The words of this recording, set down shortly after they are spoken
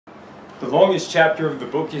The longest chapter of the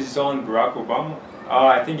book is on Barack Obama.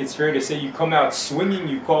 I think it's fair to say you come out swinging.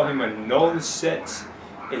 You call him a null set,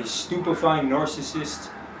 a stupefying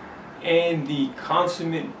narcissist, and the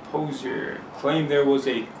consummate poser. Claim there was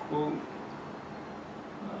a quote.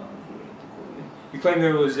 You claim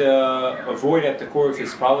there was a void at the core of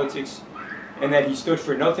his politics, and that he stood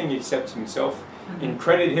for nothing except himself, and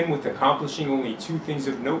credit him with accomplishing only two things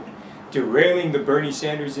of note: derailing the Bernie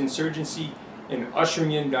Sanders insurgency and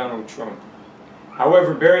ushering in Donald Trump.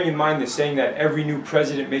 However, bearing in mind the saying that every new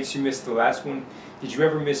president makes you miss the last one, did you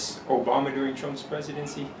ever miss Obama during Trump's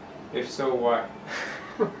presidency? If so, why?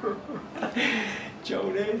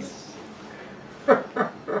 Jonas. Did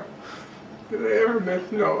I ever miss?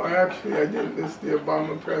 No, I didn't miss the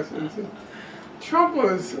Obama presidency. Trump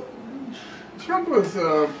was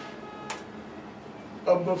a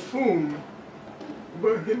buffoon,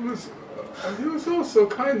 but he was also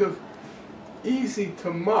kind of easy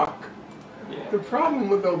to mock. Yeah. The problem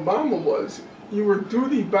with Obama was you were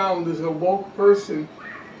duty bound as a woke person.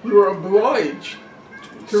 You were obliged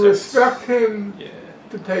to respect him, yeah,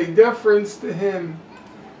 to pay deference to him.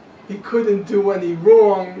 He couldn't do any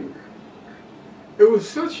wrong. It was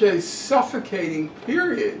such a suffocating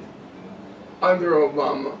period under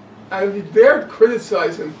Obama. And if you dared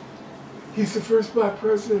criticize him, he's the first black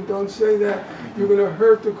president, don't say that, you're going to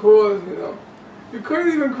hurt the cause, you know. You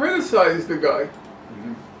couldn't even criticize the guy.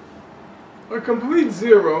 A complete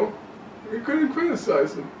zero. You couldn't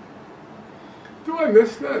criticize him. Do I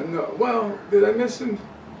miss that? No. Well, did I miss him?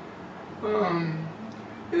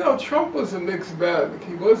 You know, Trump was a mixed bag.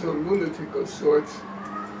 He was a lunatic of sorts.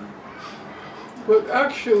 But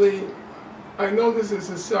actually, I know this is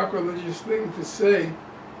a sacrilegious thing to say,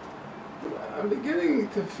 but I'm beginning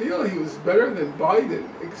to feel he was better than Biden,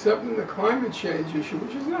 except in the climate change issue,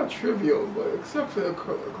 which is not trivial, but except for the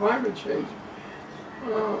climate change.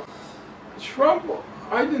 Trump,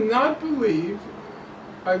 I do not believe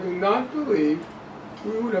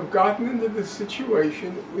we would have gotten into this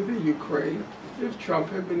situation with the Ukraine if Trump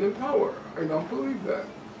had been in power. I don't believe that.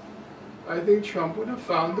 I think Trump would have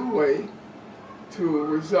found a way to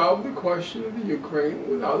resolve the question of the Ukraine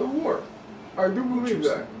without a war. I do believe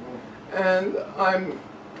that. And I'm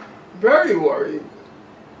very worried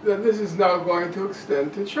that this is now going to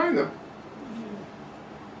extend to China.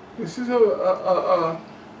 This is a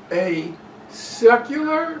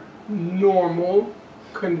secular, normal,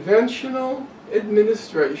 conventional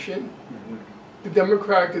administration, the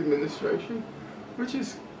Democratic administration, which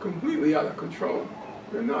is completely out of control.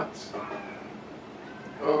 They're nuts.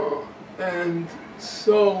 And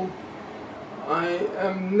so I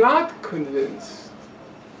am not convinced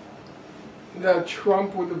that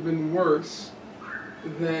Trump would have been worse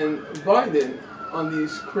than Biden on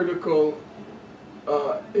these critical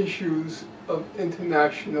issues of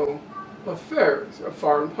international affairs, of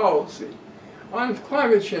foreign policy. On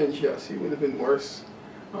climate change, yes, he would have been worse.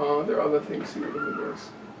 There are other things he would have been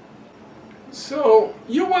worse. So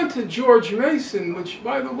you went to George Mason, which,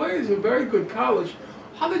 by the way, is a very good college.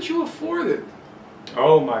 How did you afford it?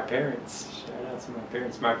 Oh, my parents. Shout out to my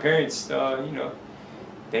parents. My parents, you know,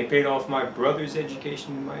 they paid off my brother's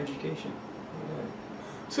education and my education. Yeah.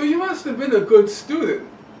 So you must have been a good student.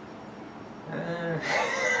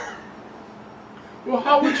 Well,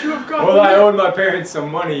 how would you have gotten Well, I that? owed my parents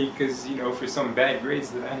some money because, you know, for some bad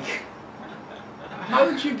grades that I... How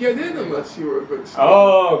did you get in unless you were a good student?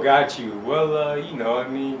 Oh, got you. Well, you know, I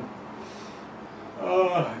mean...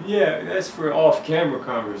 yeah, that's for off-camera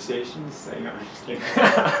conversations. I know, I'm just kidding.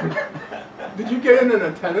 Did you get in on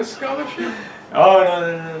a tennis scholarship? Oh,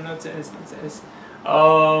 no tennis, no tennis.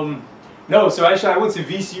 No, so actually I went to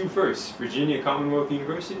VCU first, Virginia Commonwealth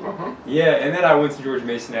University. Yeah, and then I went to George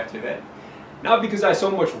Mason after that. Not because I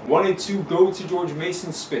so much wanted to go to George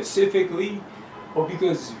Mason specifically, or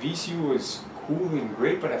because VCU was cool and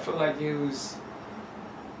great, but I felt like it was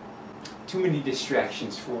too many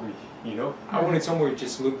distractions for me, you know? I wanted somewhere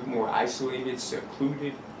just a little bit more isolated,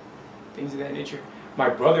 secluded, things of that nature. My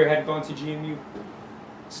brother had gone to GMU,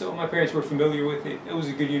 so my parents were familiar with it. It was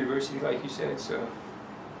a good university, like you said, so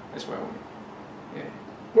that's where I went. Yeah.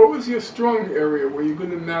 What was your strong area? Were you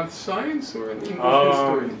good in math, science, or in English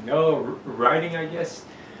history? No, writing, I guess.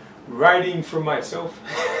 Writing for myself.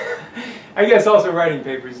 I guess also writing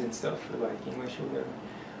papers and stuff for like English or whatever.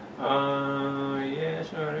 Yeah,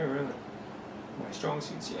 sure, I never really. My strong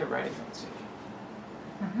suits, yeah, writing, I would say.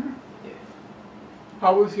 Yeah.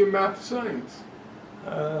 How was your math, science?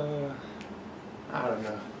 I don't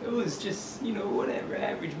know. It was just, you know, whatever,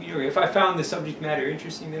 average, mediocre. If I found the subject matter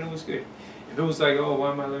interesting, then it was good. If it was like, oh,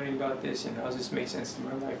 why am I learning about this, and how does this make sense to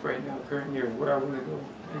my life right now, currently, or where I want to go,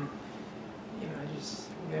 then, you know, I just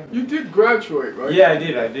Yeah. You did graduate, right? Yeah, I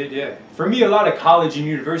did, yeah. For me, a lot of college and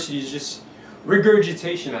university is just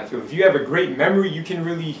regurgitation, I feel. If you have a great memory, you can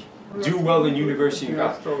really do well in university and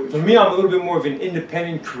college. Totally For me, I'm a little bit more of an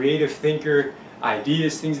independent, creative thinker,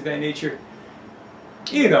 ideas, things of that nature.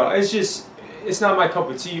 You know, it's not my cup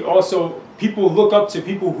of tea. Also, people look up to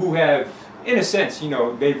people who have, in a sense, you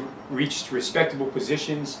know, they've reached respectable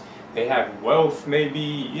positions, they have wealth maybe,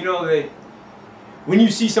 you know, when you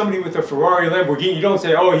see somebody with a Ferrari or Lamborghini, you don't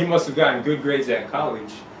say, oh, he must have gotten good grades at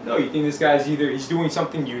college. No, you think this guy's he's doing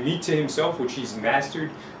something unique to himself, which he's mastered,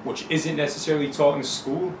 which isn't necessarily taught in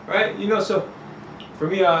school, right? You know, so for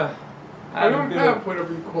me, I don't have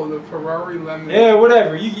whatever you call the Ferrari Lamborghini. Yeah,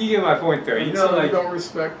 whatever. You get my point there. You know, so like, you don't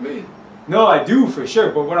respect me. No, I do for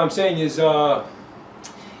sure. But what I'm saying is,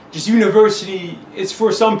 just university. It's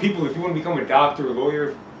for some people. If you want to become a doctor or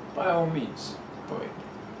lawyer, by all means. But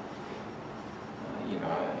you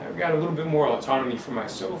know, I've got a little bit more autonomy for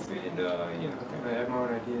myself, and you know, kind of have my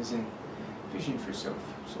own ideas and vision for self.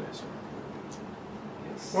 So that's all.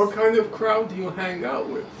 Yes. What kind of crowd do you hang out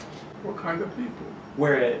with? What kind of people?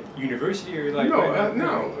 Where at university or like? No, right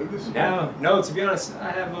no. No. To be honest,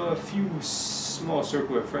 I have a few small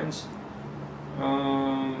circle of friends.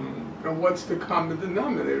 And what's the common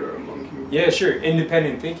denominator among you? Yeah, sure.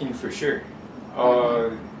 Independent thinking for sure.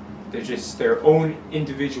 They're just their own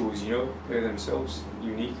individuals, you know. They're themselves,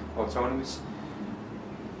 unique, autonomous.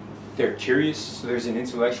 They're curious, so there's an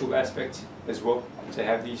intellectual aspect as well to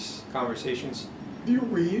have these conversations. Do you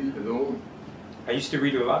read at all? I used to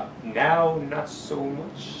read a lot. Now, not so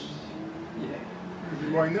much. Yeah.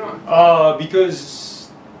 Why not? Because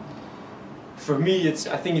for me, I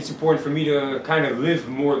think it's important for me to kind of live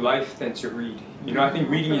more life than to read. You know, I think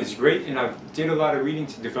reading is great, and I did a lot of reading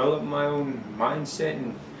to develop my own mindset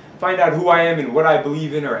and find out who I am and what I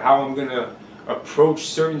believe in or how I'm going to approach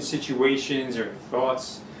certain situations or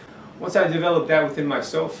thoughts. Once I develop that within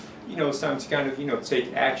myself, you know, it's time to kind of, you know,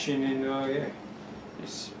 take action and, yeah,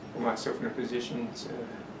 just put myself in a position to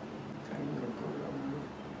kind of, you know, go down.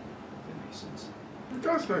 That makes sense. It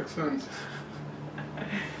does make sense.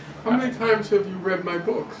 How many times have you read my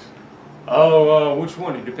books? Oh, which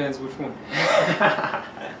one? It depends which one.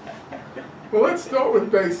 Well, let's start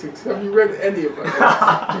with basics. Have you read any of my books?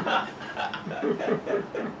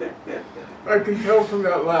 I can tell from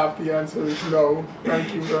that laugh the answer is no.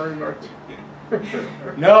 Thank you very much.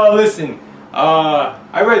 No, listen.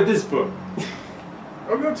 I read this book.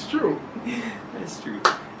 Oh, that's true. That's true.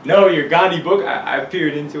 No, your Gandhi book, I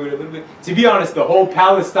peered into it a little bit. To be honest, the whole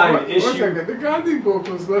Palestine issue... One second, the Gandhi book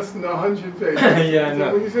was less than 100 pages. Yeah, so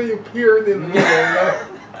no. when you say you peered in the middle,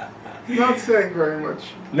 not saying very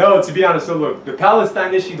much. No, to be honest, so look, the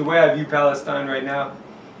Palestine issue, the way I view Palestine right now,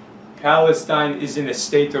 Palestine is in a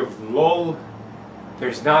state of lull.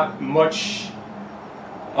 There's not much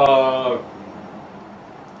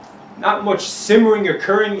simmering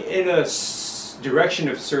occurring in a direction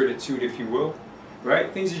of certitude, if you will.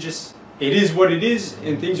 Right? Things are just, it is what it is,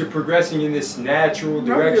 and things are progressing in this natural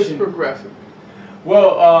direction. Nothing is progressing.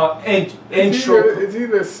 Well, it's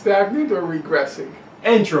either stagnant or regressing.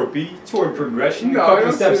 Entropy toward progression. No, a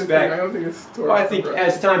couple steps back. I don't think it's toward Well, I think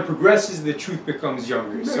as time progresses, the truth becomes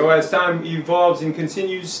younger. Maybe. So as time evolves and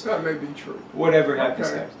continues, that may be true. Whatever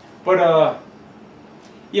happens happens. But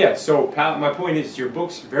yeah. So my point is, your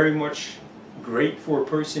book's very much great for a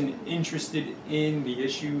person interested in the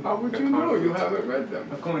issue. How would you know? You haven't read them.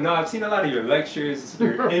 No, I've seen a lot of your lectures,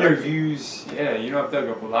 your interviews. Yeah, you know, I've dug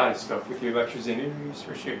up a lot of stuff with your lectures and interviews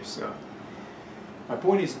for sure. So my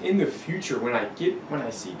point is, in the future, when I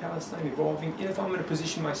see Palestine evolving, and if I'm in a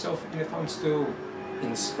position myself, and if I'm still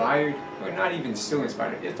inspired, or not even still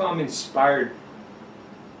inspired, if I'm inspired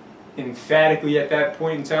emphatically at that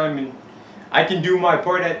point in time, and I can do my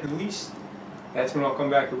part at the least, that's when I'll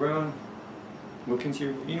come back around. Look into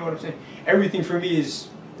your, you know what I'm saying? Everything for me is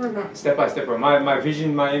step by step. My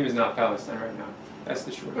vision, my aim is not Palestine right now. That's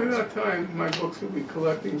the short answer. By that time, my books will be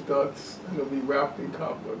collecting dust and they'll be wrapped in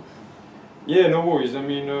cobwebs. Yeah, no worries. I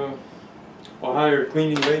mean, I'll hire a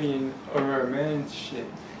cleaning lady or a man,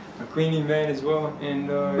 a cleaning man as well, and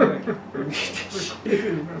yeah,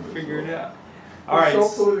 figure it out. All right. So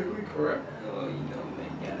politically correct. Oh, you know, man,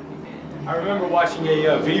 gotta be man. I remember watching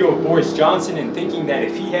a video of Boris Johnson and thinking that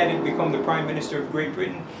if he hadn't become the Prime Minister of Great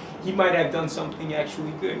Britain, he might have done something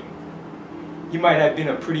actually good. He might have been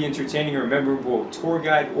a pretty entertaining or memorable tour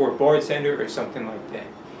guide or bartender or something like that.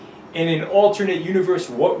 In an alternate universe,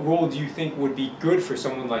 what role do you think would be good for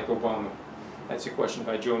someone like Obama? That's a question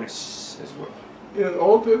by Jonas as well. In an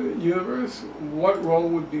alternate universe, what role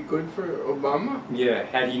would be good for Obama? Yeah,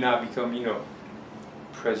 had he not become, you know,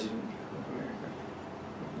 President of America,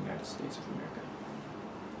 of the United States of America.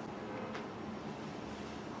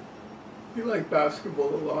 He liked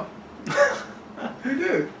basketball a lot. He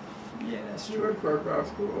did. Yeah, that's He true. liked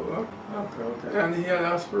basketball a lot. Okay. And he had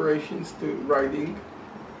aspirations to writing.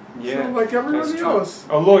 Yeah. So like everybody that's true. else.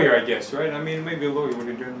 A lawyer, I guess, right? I mean, maybe a lawyer would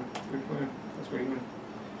have done good for him. That's what he wanted.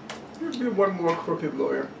 There'd be one more crooked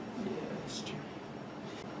lawyer. Yeah, that's true.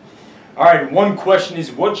 All right, one question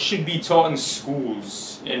is, what should be taught in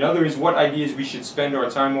schools? Another is, what ideas we should spend our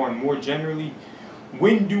time on more generally?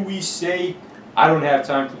 When do we say, I don't have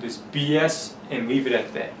time for this BS, and leave it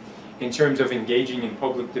at that? In terms of engaging in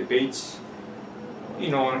public debates,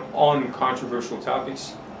 on controversial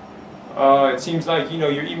topics. It seems like,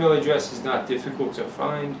 your email address is not difficult to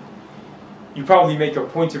find. You probably make a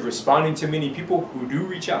point of responding to many people who do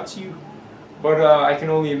reach out to you. But I can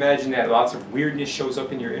only imagine that lots of weirdness shows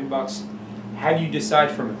up in your inbox. How do you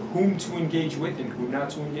decide from whom to engage with and who not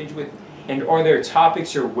to engage with? And are there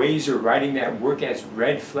topics or ways of writing that work as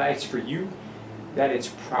red flags for you that it's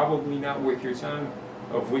probably not worth your time,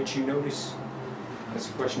 of which you notice? That's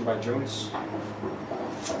a question by Jonas.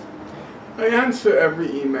 I answer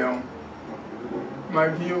every email. My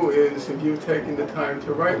view is, if you've taken the time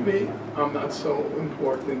to write me, I'm not so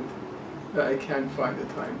important that I can't find the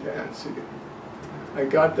time to answer you. I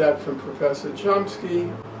got that from Professor Chomsky,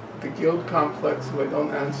 the guilt complex. If I don't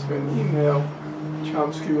answer an email,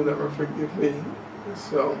 Chomsky will never forgive me.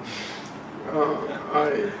 So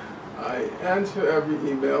I answer every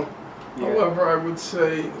email. Yeah. However, I would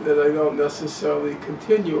say that I don't necessarily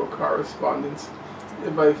continue a correspondence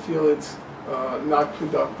if I feel it's not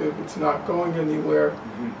productive, it's not going anywhere.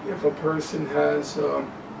 Mm-hmm. If a person has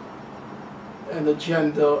an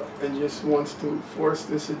agenda and just wants to force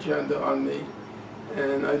this agenda on me,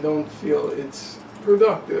 and I don't feel it's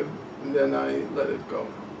productive, then I let it go.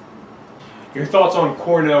 Your thoughts on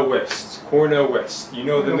Cornel West? Cornel West, you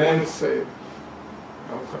know the man? I don't want to say it.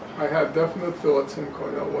 Okay. I have definite thoughts on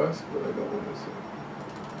Cornel West, but I don't want to say it.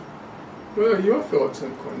 What are your thoughts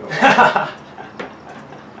on Cornel West?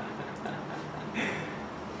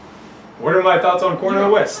 What are my thoughts on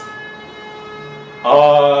Cornel West?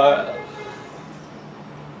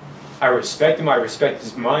 I respect him, I respect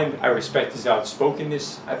his mind, I respect his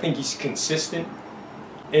outspokenness. I think he's consistent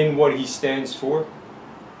in what he stands for.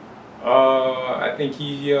 I think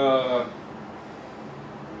he,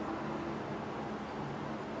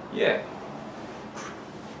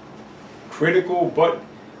 critical, but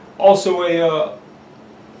also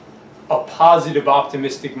a positive,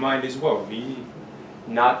 optimistic mind as well. He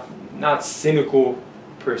not cynical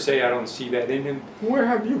per se. I don't see that in him. Where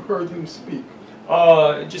have you heard him speak?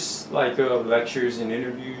 Just like lectures and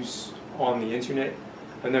interviews on the internet.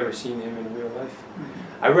 I've never seen him in real life.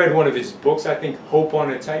 Mm-hmm. I read one of his books, I think, Hope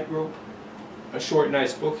on a Tightrope. A short,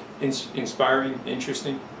 nice book, inspiring,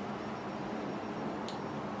 interesting.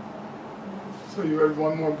 So you read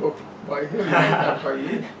one more book by him, not by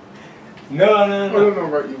me? No. I don't know,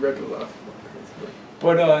 right? You read the last book.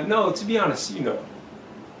 But no, to be honest,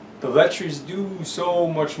 the lectures do so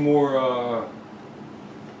much more,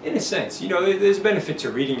 in a sense. There's benefit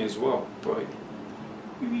to reading as well, but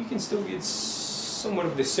you can still get somewhat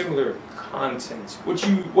of the similar content.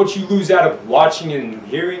 What you lose out of watching and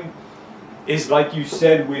hearing is, like you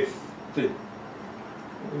said, with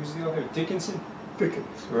what was the other? Dickens,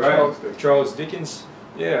 right? Charles Dickens.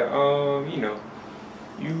 Yeah,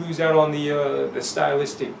 you lose out on the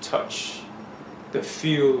stylistic touch, the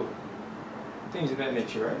feel, things of that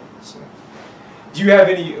nature, right? So, do you have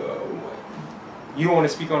any? You don't want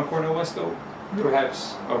to speak on Cornel West, though? No.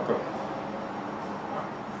 Perhaps. Okay.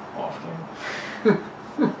 Off camera.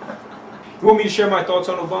 You want me to share my thoughts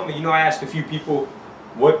on Obama? I asked a few people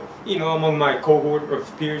what, among my cohort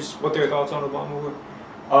of peers, what their thoughts on Obama were.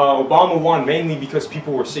 Obama won mainly because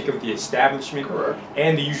people were sick of the establishment. Correct.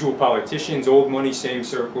 And the usual politicians, old money, same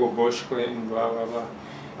circle, Bush, Clinton, blah, blah, blah.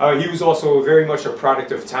 He was also very much a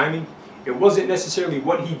product of timing. It wasn't necessarily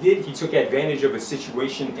what he did. He took advantage of a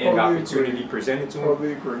situation and opportunity presented to him.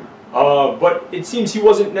 Totally agree. But it seems he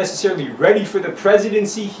wasn't necessarily ready for the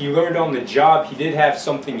presidency. He learned on the job. He did have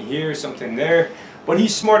something here, something there. But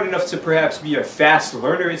he's smart enough to perhaps be a fast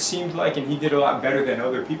learner, it seemed like, and he did a lot better than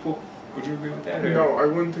other people. Would you agree with that? Or? No, I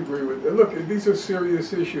wouldn't agree with that. Look, these are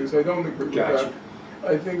serious issues. I don't agree with that.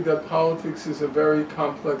 I think that politics is a very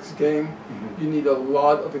complex game. Mm-hmm. You need a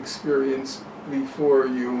lot of experience before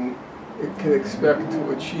you can expect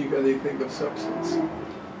to achieve anything of substance.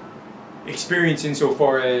 Experience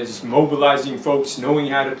insofar as mobilizing folks, knowing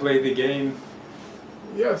how to play the game.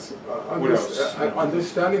 Yes, what else?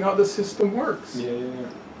 Understanding how the system works. Yeah.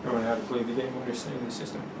 Knowing how to play the game, understanding the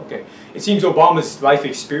system. Okay. It seems Obama's life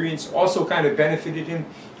experience also kind of benefited him.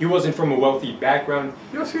 He wasn't from a wealthy background.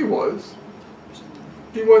 Yes, he was.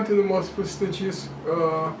 He went to the most prestigious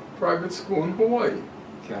private school in Hawaii.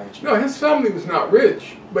 Gotcha. Now, his family was not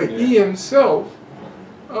rich, but he himself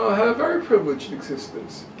had a very privileged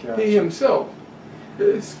existence. Gotcha. He himself.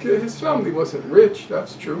 His family wasn't rich,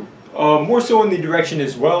 that's true. More so in the direction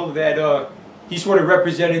as well that he sort of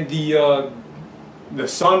represented the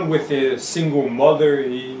son with a single mother,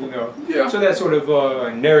 you know. Yeah. So that sort of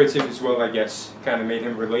narrative as well, I guess, kind of made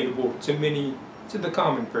him relatable to the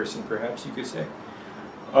common person, perhaps you could say,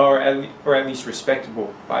 or at least respected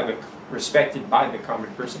by the common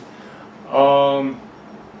person.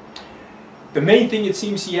 The main thing it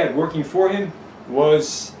seems he had working for him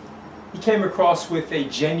was he came across with a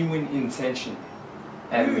genuine intention.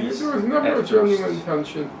 At least, there was never a genuine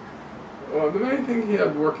intention. The main thing he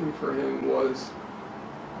had working for him was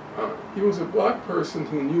he was a black person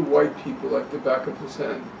who knew white people like the back of his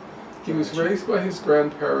hand. He was raised by his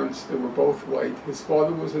grandparents. They were both white. His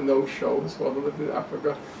father was a no-show. His father lived in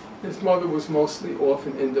Africa. His mother was mostly off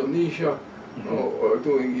in Indonesia, or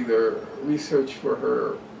doing either research for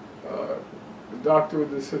her doctoral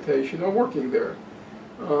dissertation or working there.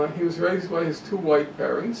 He was raised by his two white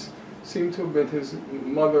parents. Seemed to have been his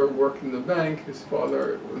mother worked in the bank. His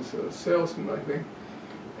father was a salesman, I think.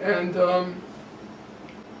 And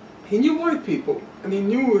he knew white people, and he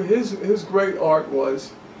knew his great art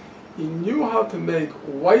was he knew how to make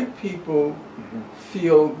white people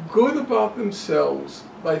feel good about themselves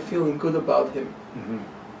by feeling good about him.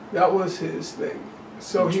 That was his thing.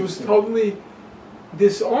 So he was totally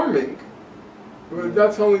disarming.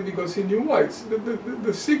 That's only because he knew whites.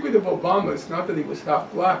 The secret of Obama is not that he was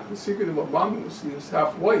half black. The secret of Obama was he was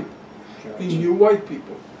half white. Gotcha. He knew white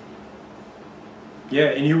people.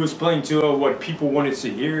 Yeah, and he was playing to what people wanted to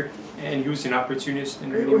hear, and he was an opportunist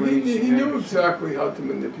in many ways. He knew exactly how to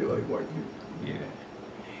manipulate white people. Yeah.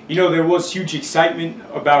 You know, there was huge excitement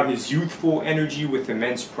about his youthful energy with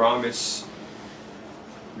immense promise.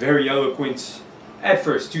 Very eloquent. At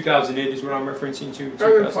first, 2008 is what I'm referencing to. I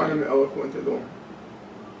didn't find him eloquent at all.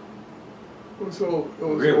 It was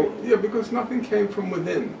really? Yeah, because nothing came from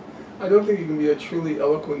within. I don't think you can be a truly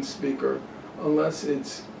eloquent speaker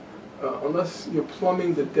unless you're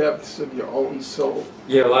plumbing the depths of your own soul.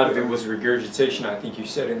 Yeah, a lot of it was regurgitation. I think you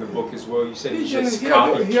said in the book as well. You said he just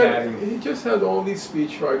copycatting. He just had all these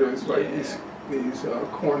speechwriters write these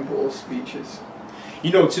cornball speeches.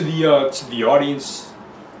 You know, to the audience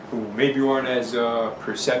who maybe aren't as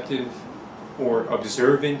perceptive or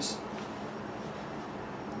observant,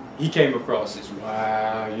 he came across as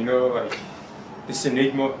wow, you know, like this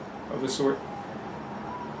enigma of a sort.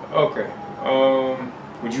 Okay.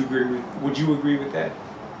 Would you agree with that?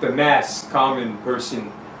 The mass common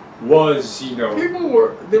person was, you know, people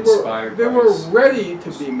were ready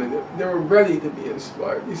to be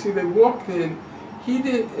inspired. You see, they walked in. He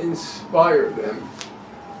didn't inspire them.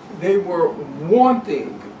 They were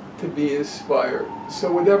wanting to be inspired.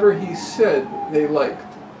 So whatever he said, they liked.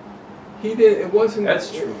 He didn't. It wasn't.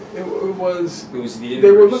 That's true. It was the inverse.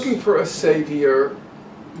 They were looking for a savior.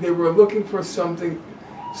 They were looking for something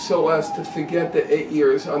so as to forget the 8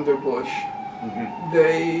 years under Bush.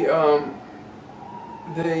 They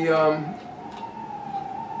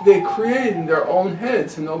created in their own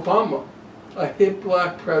heads in Obama a hip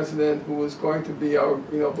black president who was going to be our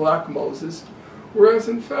black Moses, whereas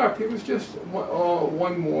in fact he was just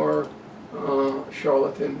one more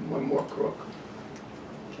charlatan, one more crook.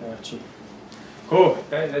 Gotcha. Cool.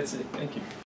 That's it. Thank you.